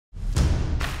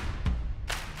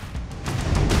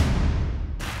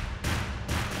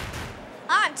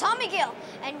Tommy Gill,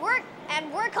 and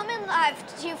we're coming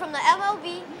live to you from the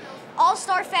MLB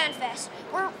All-Star FanFest.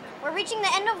 We're reaching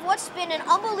the end of what's been an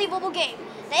unbelievable game.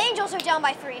 The Angels are down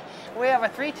by 3. We have a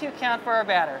 3-2 count for our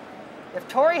batter. If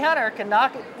Torrey Hunter can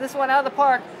knock this one out of the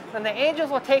park, then the Angels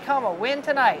will take home a win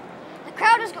tonight. The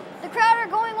crowd are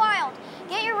going wild.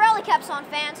 Get your rally caps on,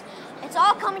 fans. It's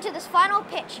all coming to this final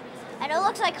pitch, and it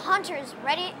looks like Hunter's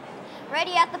ready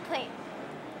at the plate.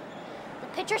 The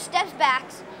pitcher steps back,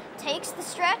 takes the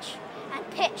stretch, and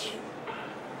pitch.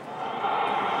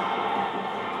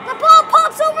 The ball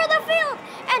pops over the field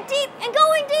and deep and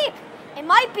going deep. It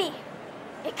might be.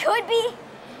 It could be.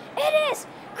 It is.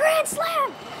 Grand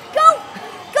slam.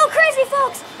 Go crazy,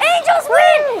 folks. Angels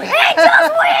win.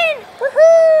 Angels win.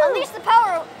 Woohoo! Unleash the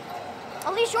power.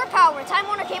 Unleash your power. Time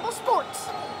Warner Cable Sports.